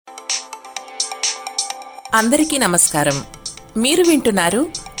అందరికీ నమస్కారం. మీరు వింటున్నారు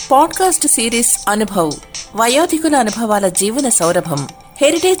పాడ్కాస్ట్ సిరీస్ అనుభవ్, వయోధికుల అనుభవాల జీవన సౌరభం.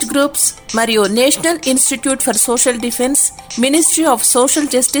 హెరిటేజ్ గ్రూప్స్ మరియు national institute for social defence, ministry of social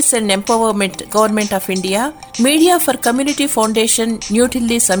justice and empowerment, government of India, media for community foundation,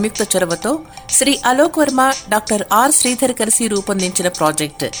 New Delhi సంయుక్త చొరవతో శ్రీ అలోక్ వర్మ, డాక్టర్ ఆర్ శ్రీధర్ కలిసి రూపొందించిన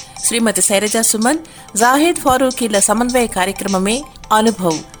ప్రాజెక్ట్ శ్రీమతి శైలజా సుమన్, జాహేద్ ఫారూకీల సమన్వయ కార్యక్రమమే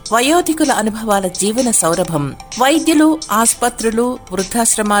అనుభవ్, వయోధికుల అనుభవాల జీవన సౌరభం. వైద్యులు, ఆసుపత్రులు,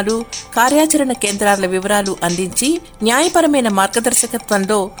 వృద్ధాశ్రమాలు, కార్యాచరణ కేంద్రాల వివరాలు అందించి న్యాయపరమైన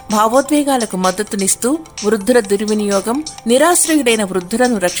మార్గదర్శకత్వంలో భావోద్వేగాలకు మద్దతునిస్తూ వృద్ధుల దుర్వినియోగం, నిరాశ్రయుడైన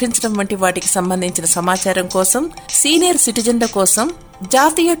వృద్ధులను రక్షించడం వంటి వాటికి సంబంధించిన సమాచారం కోసం సీనియర్ సిటిజన్ల కోసం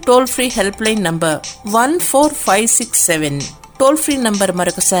జాతీయ toll free help line number 14567, toll free number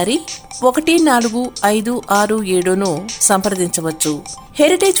మరొకసారి 145667ను సంప్రదించవచ్చు.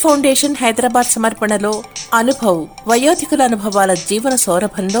 హెరిటేజ్ ఫౌండేషన్ హైదరాబాద్ సమర్పణలో అనుభవ్, వయోధికుల అనుభవాల జీవన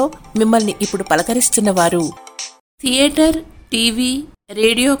సౌరభంలో మిమ్మల్ని ఇప్పుడు పలకరిస్తున్న వారు థియేటర్, టీవీ,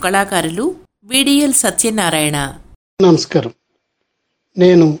 రేడియో కళాకారులు బిడిఎల్ సత్యనారాయణ. నమస్కారం,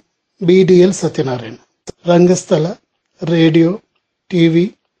 నేను బిడిఎల్ సత్యనారాయణ, రంగస్థల, రేడియో, టీవీ,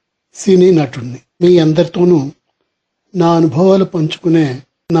 సినీ నటుడిని. మీ అందరితోనూ నా అనుభవాలు పంచుకునే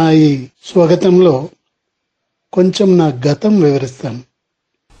నా ఈ స్వాగతంలో కొంచెం నా గతం వివరిస్తాను.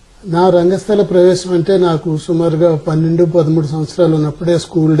 నా రంగస్థల ప్రవేశం అంటే నాకు సుమారుగా 12-13 సంవత్సరాలు ఉన్నప్పుడే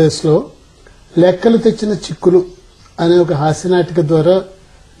స్కూల్ డేస్లో లెక్కలు తెచ్చిన చిక్కులు అనే ఒక హాస్యనాటిక ద్వారా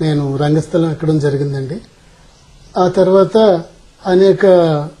నేను రంగస్థలం ఎక్కడం జరిగిందండి. ఆ తర్వాత అనేక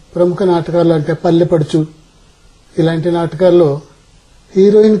ప్రముఖ నాటకాలు అంటే పల్లెపడుచు ఇలాంటి నాటకాల్లో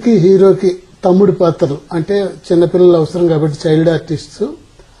హీరోయిన్కి హీరోకి తమ్ముడి పాత్రలు, అంటే చిన్నపిల్లలు అవసరం కాబట్టి చైల్డ్ ఆర్టిస్ట్స్,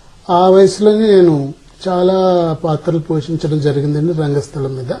 ఆ వయసులోనే నేను చాలా పాత్రలు పోషించడం జరిగిందండి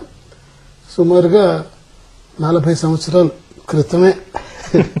రంగస్థలం మీద. సుమారుగా 40 సంవత్సరాల క్రితమే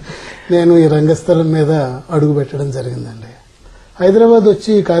నేను ఈ రంగస్థలం మీద అడుగు పెట్టడం జరిగిందండి. హైదరాబాద్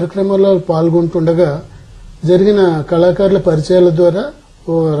వచ్చి ఈ కార్యక్రమాల్లో పాల్గొంటుండగా జరిగిన కళాకారుల పరిచయాల ద్వారా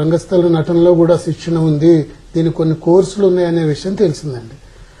ఓ రంగస్థల నటనలో కూడా శిక్షణ ఉంది, దీనికి కొన్ని కోర్సులు ఉన్నాయనే విషయం తెలిసిందండి.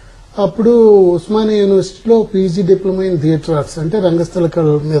 అప్పుడు ఉస్మానియా యూనివర్సిటీలో PG diploma in theatre arts, అంటే రంగస్థల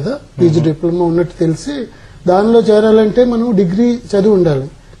కళల మీద పీజీ డిప్లొమా ఉన్నట్టు తెలిసి దానిలో చేరాలంటే మనం డిగ్రీ చదివి ఉండాలి.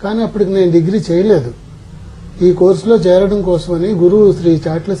 కానీ అప్పటికి నేను డిగ్రీ చేయలేదు. ఈ కోర్సులో చేరడం కోసమని గురువు శ్రీ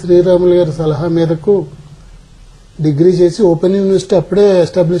చాట్ల శ్రీరాములు గారి సలహా మేరకు డిగ్రీ చేసి ఓపెన్ యూనివర్సిటీ అప్పుడే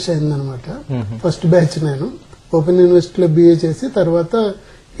ఎస్టాబ్లిష్ అయిందనమాట. ఫస్ట్ బ్యాచ్ నేను ఓపెన్ యూనివర్సిటీలో BA చేసి తర్వాత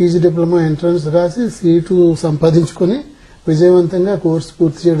పీజీ డిప్లొమా ఎంట్రన్స్ రాసి సీటు సంపాదించుకుని విజయవంతంగా కోర్సు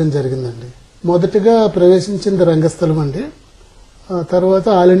పూర్తి చేయడం జరిగిందండి. మొదటగా ప్రవేశించింది రంగస్థలం అండి. తర్వాత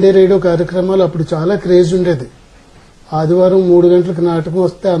ఆల్ ఇండియా రేడియో కార్యక్రమాలు అప్పుడు చాలా క్రేజ్ ఉండేది. ఆదివారం 3 గంటలకు నాటకం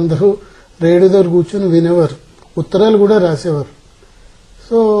వస్తే అందరూ రేడియో దగ్గర కూర్చొని వినేవారు, ఉత్తరాలు కూడా రాసేవారు.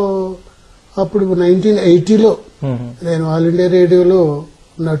 సో అప్పుడు 1980లో నేను ఆల్ ఇండియా రేడియోలో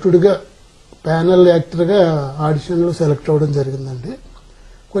నటుడిగా, ప్యానల్ యాక్టర్గా ఆడిషన్లో సెలెక్ట్ అవ్వడం జరిగిందండి.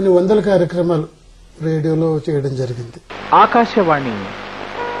 కొన్ని వందల కార్యక్రమాలు రేడియోలో చేయడం జరిగింది. ఆకాశవాణి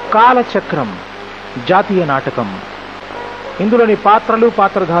కాలచక్రం జాతీయ నాటకం. ఇందులోని పాత్రలు,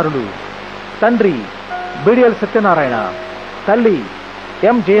 పాత్రధారులు: తండ్రి బిడిఎల్ సత్యనారాయణ, తల్లి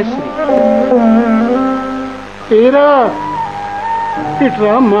ఎం జయశ్రీ.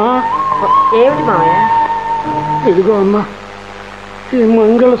 ఇట్రా అమ్మా. ఏమిటి మావయ్య? ఇదిగో అమ్మా, ఈ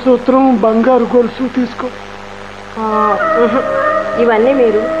మంగళసూత్రం, బంగారు గొలుసు తీసుకో. ఇవన్నీ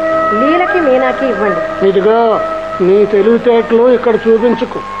మీరు లీలకి, మీనాకి ఇవ్వండి. ఇదిగో, నీ తెలివితేటలు ఇక్కడ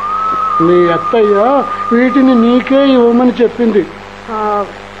చూపించుకు. మీ అత్తయ్య వీటిని నీకే ఇవ్వమని చెప్పింది.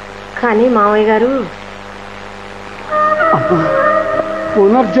 కానీ మావయ్య గారు,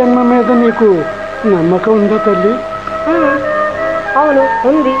 పునర్జన్మ మీద నీకు నమ్మకం ఉందా తల్లి? అవును,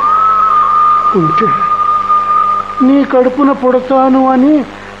 ఉంది. ఉంటే నీ కడుపున పుడతాను అని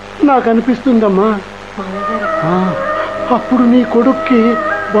నాకు అనిపిస్తుందమ్మా. అప్పుడు నీ కొడుక్కి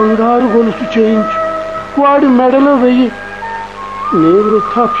బంగారు గొలుసు చేయించు, వాడి మెడలో వెయ్యి. నీ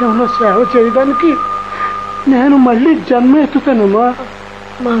వృద్ధాప్యంలో సేవ చేయడానికి నేను మళ్ళీ జన్మెత్తుతానమ్మా.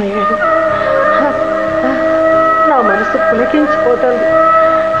 మావయ్య గారు, నా మనసు పులకించిపోతుంది.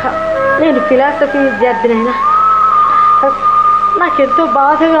 నేను ఫిలాసఫీ విద్యార్థినైనా నాకెంతో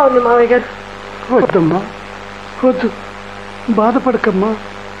బాధగా ఉంది మావయ్య గారు. వద్దమ్మా, వద్దు, బాధపడకమ్మా.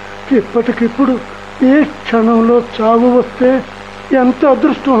 ఇప్పటికిప్పుడు ఏ క్షణంలో చావు వస్తే ఎంత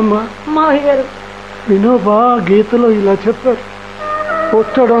అదృష్టం అమ్మా. మావయ్య గారు, వినోబా గీతలో ఇలా చెప్పారు: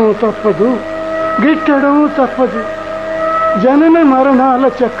 పుట్టడం తప్పదు, గిట్టడం తప్పదు, జనన మరణాల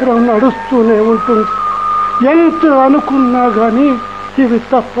చక్రం నడుస్తూనే ఉంటుంది. ఎంత అనుకున్నా గాని ఇవి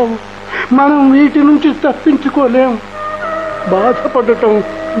తప్పవు. మనం వీటి నుంచి తప్పించుకోలేం. బాధపడటం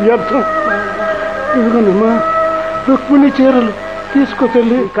వ్యర్థం. ఇదిగోనమ్మా రుక్మిణి చీరలు తీసుకో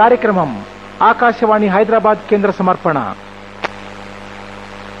తల్లి. ఈ కార్యక్రమం ఆకాశవాణి హైదరాబాద్ కేంద్ర సమర్పణ.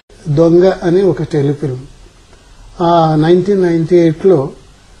 దొంగ అని ఒక టెలిఫిల్మ్ 1998లో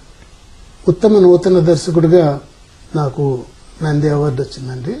ఉత్తమ నూతన దర్శకుడిగా నాకు నంది అవార్డు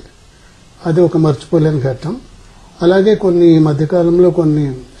వచ్చిందండి. అది ఒక మర్చిపోలేని ఘట్టం. అలాగే కొన్ని ఈ మధ్యకాలంలో కొన్ని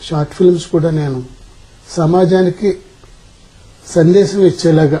షార్ట్ ఫిల్మ్స్ కూడా నేను సమాజానికి సందేశం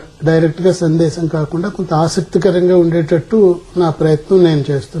ఇచ్చేలాగా, డైరెక్ట్ గా సందేశం కాకుండా కొంత ఆసక్తికరంగా ఉండేటట్టు నా ప్రయత్నం నేను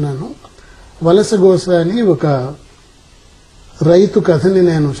చేస్తున్నాను. వలస గోస అని ఒక రైతు కథని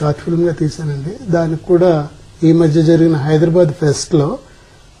నేను షార్ట్ ఫిల్మ్ గా తీశానండి. దానికి కూడా ఈ మధ్య జరిగిన హైదరాబాద్ ఫెస్ట్ లో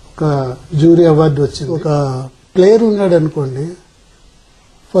ఒక జ్యూరీ అవార్డు వచ్చింది. ఒక ప్లేయర్ ఉన్నాడు అనుకోండి,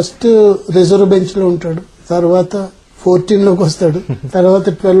 ఫస్ట్ రిజర్వ్ బెంచ్ లో ఉంటాడు, తర్వాత 14 లోకి వస్తాడు, తర్వాత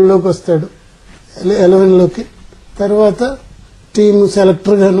 12 లోకి వస్తాడు, 11 లోకి, తర్వాత టీమ్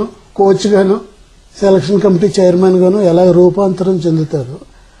సెలెక్టర్ గాను, కోచ్ గాను, సెలక్షన్ కమిటీ చైర్మన్ గాను ఎలా రూపాంతరం చెందుతారు.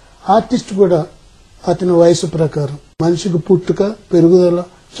 ఆర్టిస్ట్ కూడా అతని వయసు ప్రకారం, మనిషికి పుట్టుక, పెరుగుదల,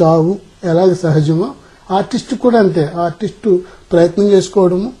 చావు ఎలాగ సహజమో ఆర్టిస్ట్ కూడా అంతే. ఆర్టిస్ట్ ప్రయత్నం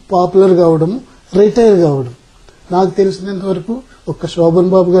చేసుకోవడము, పాపులర్ కావడము, రిటైర్ కావడం. నాకు తెలిసినంత వరకు ఒక్క శోభన్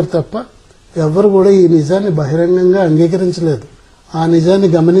బాబు గారు తప్ప ఎవరు కూడా ఈ నిజాన్ని బహిరంగంగా అంగీకరించలేదు. ఆ నిజాన్ని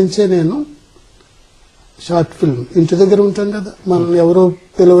గమనించే నేను షార్ట్ ఫిల్మ్, ఇంటి దగ్గర ఉంటాం కదా, మనల్ని ఎవరో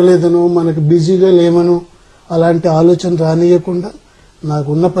పిలవలేదనో, మనకు బిజీగా లేమనో అలాంటి ఆలోచన రానియకుండా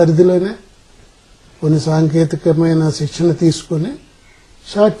నాకున్న పరిధిలోనే కొన్ని సాంకేతికమైన శిక్షణ తీసుకుని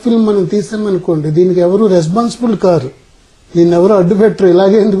షార్ట్ ఫిల్మ్ మనం తీసామనుకోండి, దీనికి ఎవరు రెస్పాన్సిబుల్ కారు. నిన్నెవరు అడ్డు పెట్టరు,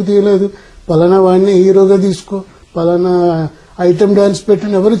 ఇలాగే ఎందుకు తీయలేదు, పలానా వాడిని హీరోగా తీసుకో, పలానా ఐటమ్ డాన్స్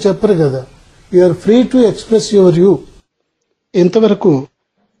పెట్టని ఎవరు చెప్పరు కదా. You are free to express your you. ఇంతవరకు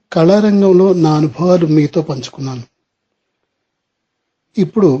కళారంగంలో నా అనుభవాలు మీతో పంచుకున్నాను.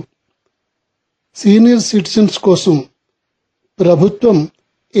 ఇప్పుడు సీనియర్ సిటిజన్స్ కోసం ప్రభుత్వం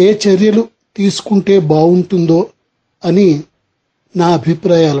ఏ చర్యలు తీసుకుంటే బాగుంటుందో అని నా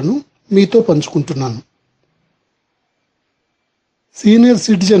అభిప్రాయాలను మీతో పంచుకుంటున్నాను. సీనియర్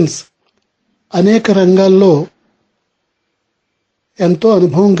సిటిజన్స్ అనేక రంగాల్లో ఎంతో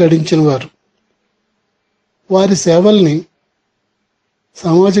అనుభవం గడించిన వారు. వారి సేవల్ని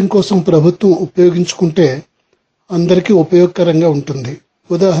సమాజం కోసం ప్రభుత్వం ఉపయోగించుకుంటే అందరికీ ఉపయోగకరంగా ఉంటుంది.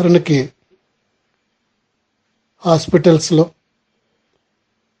 ఉదాహరణకి హాస్పిటల్స్లో,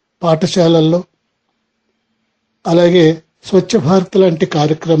 పాఠశాలల్లో, అలాగే స్వచ్ఛ భారత్ లాంటి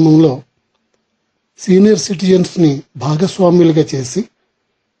కార్యక్రమంలో సీనియర్ సిటిజన్స్ ని భాగస్వాములుగా చేసి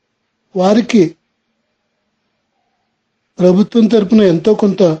వారికి ప్రభుత్వం తరపున ఎంతో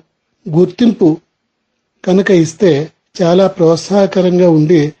కొంత గుర్తింపు కనుక ఇస్తే చాలా ప్రోత్సాహకరంగా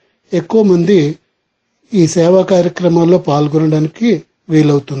ఉండి ఎక్కువ మంది ఈ సేవా కార్యక్రమాల్లో పాల్గొనడానికి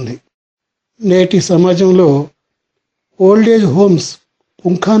వీలవుతుంది. నేటి సమాజంలో ఓల్డేజ్ హోమ్స్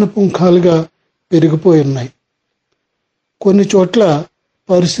పుంఖానుపుంఖాలుగా పెరిగిపోయి ఉన్నాయి. కొన్ని చోట్ల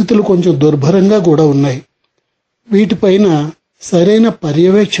పరిస్థితులు కొంచెం దుర్భరంగా కూడా ఉన్నాయి. వీటిపైన సరైన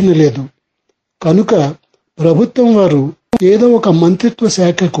పర్యవేక్షణ లేదు. కనుక ప్రభుత్వం వారు ఏదో ఒక మంత్రిత్వ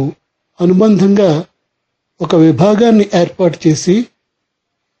శాఖకు అనుబంధంగా ఒక విభాగాన్ని ఏర్పాటు చేసి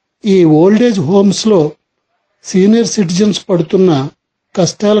ఈ ఓల్డేజ్ హోమ్స్ లో సీనియర్ సిటిజన్స్ పడుతున్న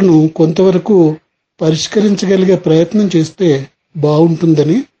కష్టాలను కొంతవరకు పరిష్కరించగలిగే ప్రయత్నం చేస్తే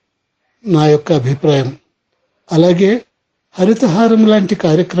బాగుంటుందని నా యొక్క అభిప్రాయం. అలాగే హరితహారం లాంటి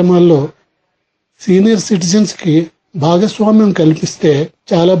కార్యక్రమాల్లో సీనియర్ సిటిజన్స్ కి భాగస్వామ్యం కల్పిస్తే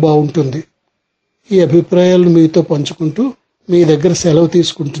చాలా బాగుంటుంది. ఈ అభిప్రాయాలను మీతో పంచుకుంటూ మీ దగ్గర సెలవు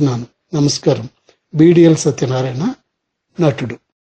తీసుకుంటున్నాను. నమస్కారం. BDL సత్యనారాయణ, నటుడు.